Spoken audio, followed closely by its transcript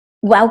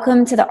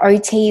Welcome to the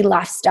OT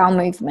lifestyle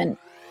movement.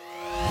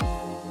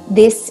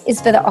 This is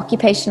for the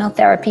occupational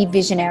therapy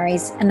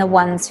visionaries and the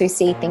ones who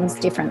see things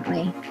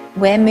differently.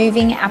 We're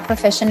moving our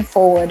profession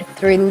forward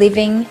through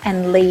living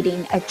and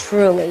leading a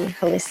truly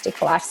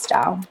holistic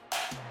lifestyle.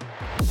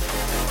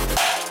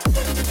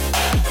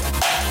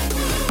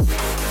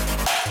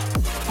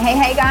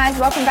 Hey guys,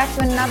 welcome back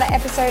to another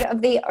episode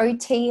of the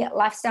OT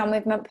Lifestyle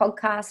Movement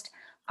podcast.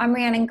 I'm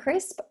Rhiannon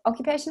Crisp,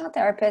 occupational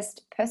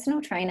therapist,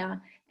 personal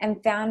trainer,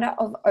 and founder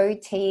of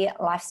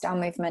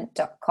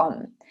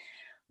OTLifestyleMovement.com.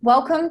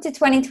 Welcome to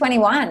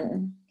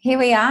 2021. Here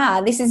we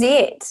are. This is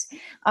it.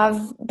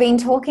 I've been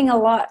talking a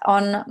lot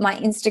on my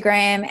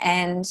Instagram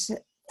and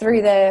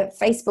through the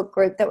Facebook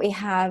group that we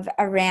have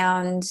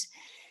around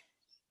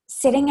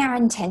setting our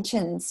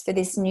intentions for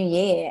this new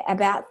year,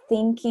 about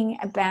thinking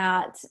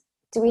about,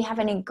 do we have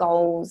any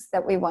goals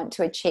that we want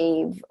to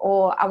achieve,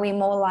 or are we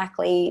more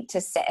likely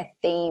to set a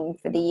theme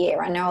for the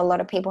year? I know a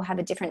lot of people have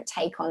a different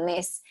take on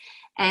this.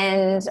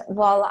 And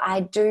while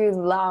I do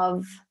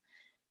love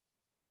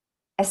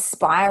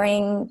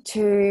aspiring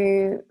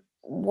to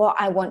what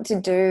I want to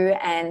do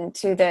and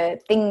to the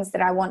things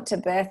that I want to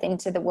birth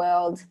into the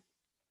world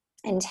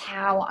and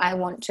how I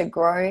want to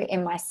grow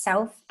in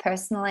myself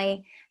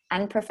personally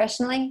and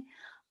professionally,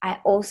 I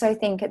also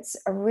think it's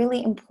a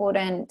really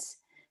important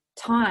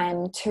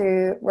time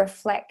to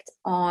reflect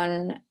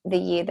on the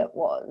year that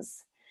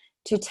was,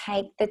 to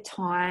take the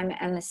time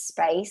and the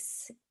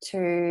space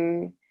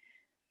to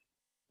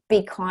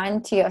be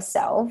kind to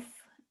yourself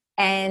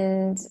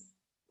and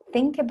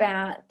think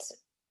about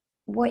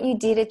what you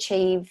did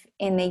achieve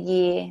in the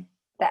year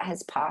that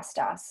has passed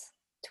us,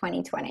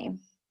 2020.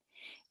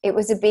 It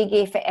was a big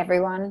year for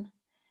everyone.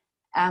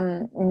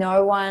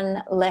 No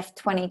one left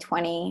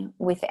 2020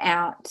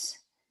 without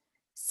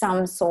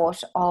some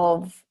sort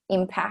of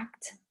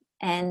impact,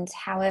 and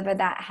however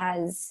that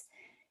has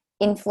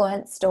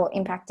influenced or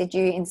impacted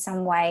you in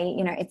some way,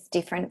 it's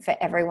different for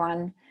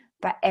everyone.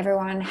 But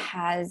everyone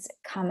has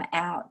come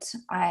out.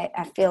 I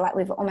feel like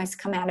we've almost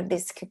come out of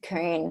this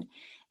cocoon,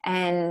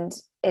 and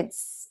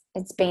it's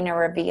been a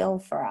reveal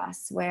for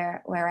us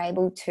where we're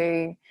able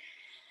to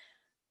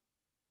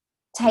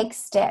take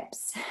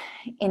steps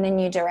in a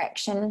new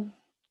direction,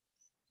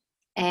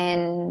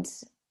 and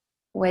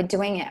we're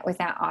doing it with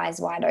our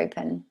eyes wide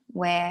open.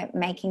 We're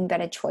making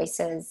better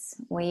choices.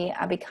 We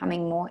are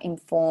becoming more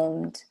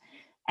informed,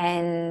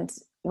 and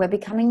we're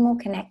becoming more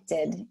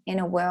connected in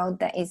a world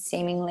that is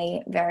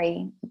seemingly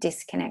very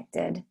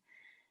disconnected.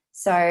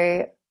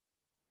 So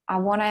I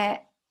want to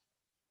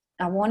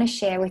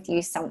share with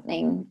you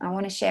something. I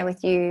want to share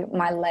with you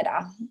my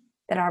letter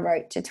that I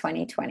wrote to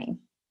 2020.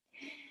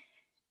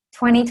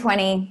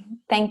 2020,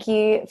 thank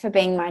you for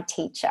being my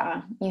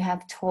teacher. You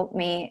have taught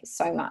me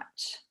so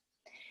much.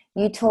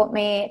 You taught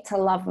me to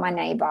love my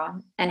neighbor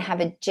and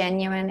have a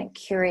genuine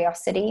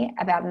curiosity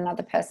about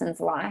another person's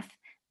life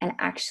and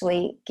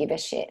actually give a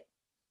shit.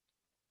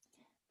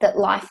 That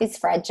life is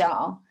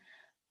fragile.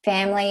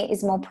 Family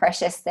is more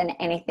precious than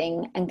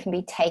anything and can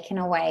be taken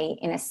away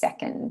in a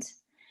second.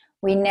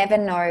 We never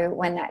know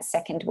when that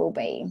second will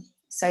be.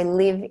 So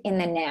live in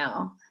the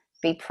now,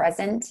 be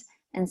present,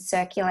 and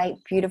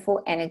circulate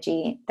beautiful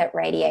energy that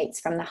radiates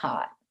from the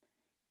heart.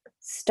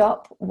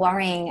 Stop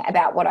worrying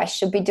about what I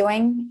should be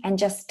doing and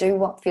just do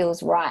what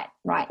feels right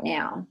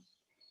now.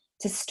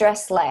 To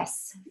stress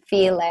less,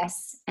 fear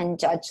less, and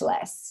judge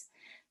less.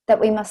 That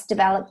we must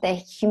develop the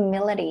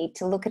humility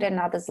to look at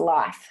another's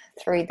life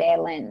through their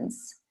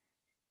lens,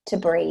 to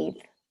breathe,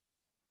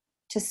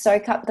 to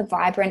soak up the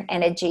vibrant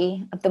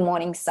energy of the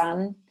morning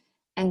sun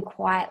and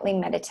quietly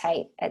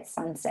meditate at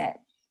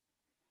sunset.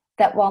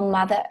 That while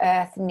Mother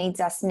Earth needs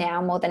us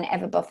now more than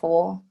ever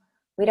before,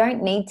 we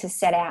don't need to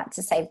set out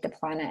to save the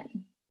planet.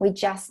 We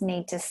just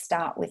need to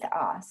start with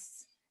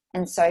us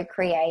and so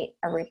create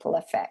a ripple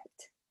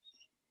effect.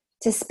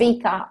 To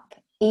speak up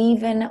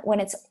even when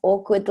it's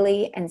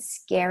awkwardly and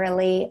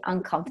scarily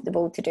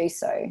uncomfortable to do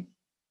so.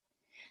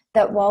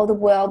 That while the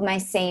world may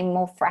seem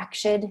more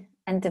fractured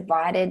and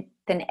divided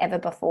than ever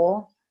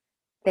before,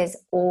 there's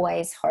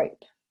always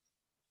hope.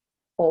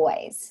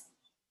 Always.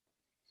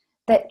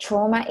 That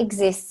trauma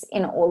exists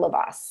in all of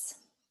us.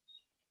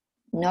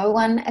 No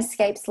one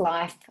escapes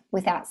life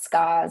without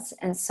scars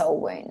and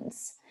soul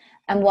wounds.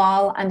 And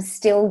while I'm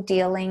still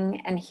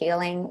dealing and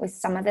healing with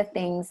some of the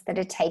things that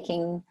are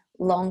taking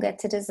longer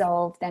to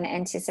dissolve than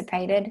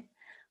anticipated,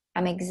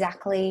 I'm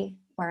exactly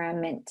where I'm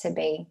meant to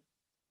be.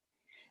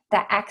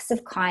 That acts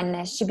of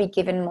kindness should be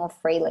given more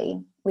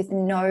freely with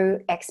no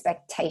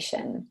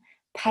expectation.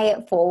 Pay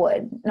it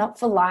forward, not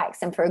for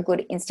likes and for a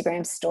good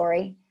Instagram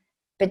story,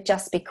 but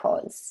just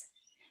because.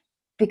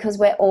 Because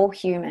we're all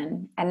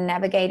human and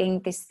navigating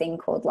this thing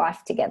called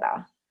life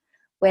together.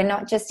 We're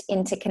not just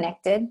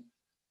interconnected,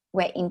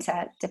 we're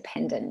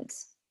interdependent.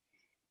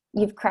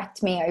 You've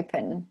cracked me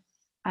open.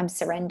 I'm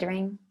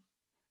surrendering.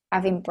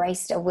 I've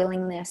embraced a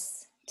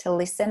willingness to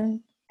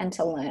listen and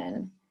to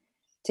learn,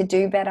 to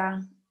do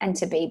better and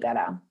to be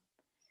better,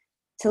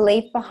 to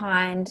leave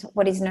behind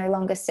what is no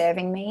longer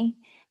serving me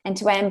and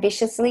to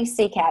ambitiously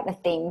seek out the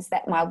things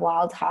that my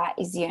wild heart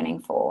is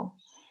yearning for,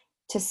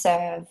 to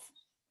serve,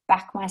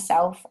 back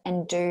myself,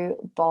 and do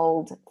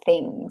bold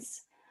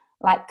things,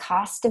 like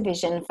cast a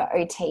vision for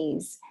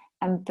OTs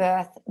and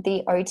birth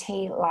the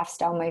OT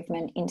lifestyle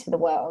movement into the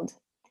world.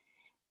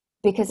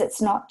 Because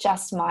it's not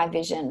just my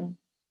vision,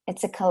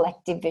 it's a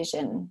collective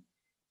vision,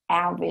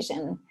 our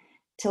vision,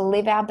 to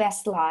live our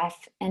best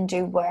life and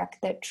do work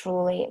that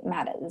truly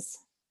matters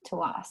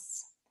to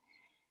us.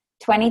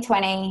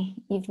 2020,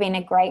 you've been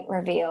a great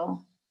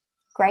reveal.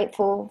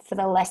 Grateful for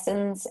the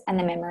lessons and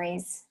the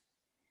memories.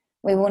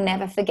 We will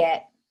never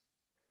forget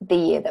the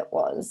year that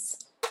was.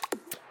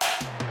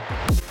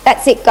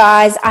 That's it,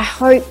 guys. I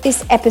hope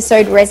this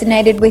episode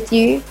resonated with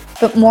you,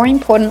 but more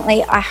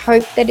importantly, I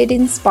hope that it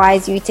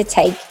inspires you to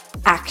take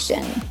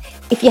action.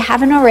 If you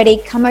haven't already,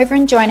 come over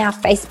and join our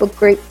Facebook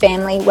group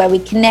family where we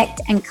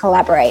connect and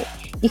collaborate.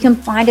 You can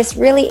find us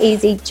really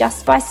easy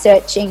just by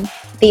searching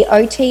the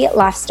OT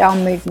Lifestyle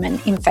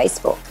Movement in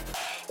Facebook.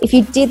 If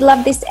you did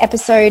love this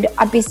episode,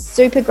 I'd be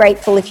super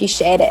grateful if you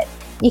shared it.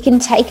 You can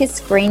take a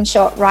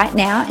screenshot right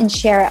now and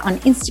share it on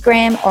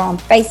Instagram or on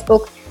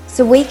Facebook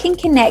so we can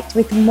connect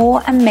with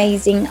more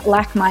amazing,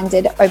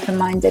 like-minded,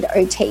 open-minded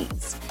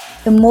OTs.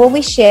 The more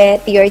we share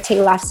the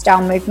OT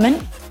Lifestyle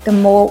Movement, the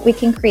more we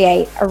can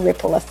create a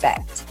ripple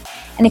effect.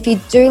 And if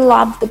you do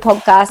love the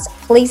podcast,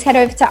 please head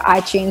over to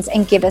iTunes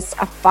and give us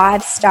a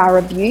 5-star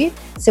review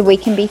so we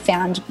can be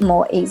found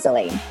more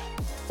easily.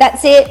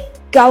 That's it.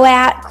 Go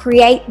out,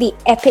 create the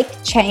epic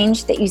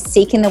change that you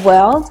seek in the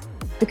world,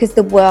 because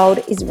the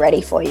world is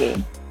ready for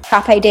you.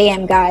 Carpe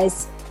diem,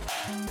 guys.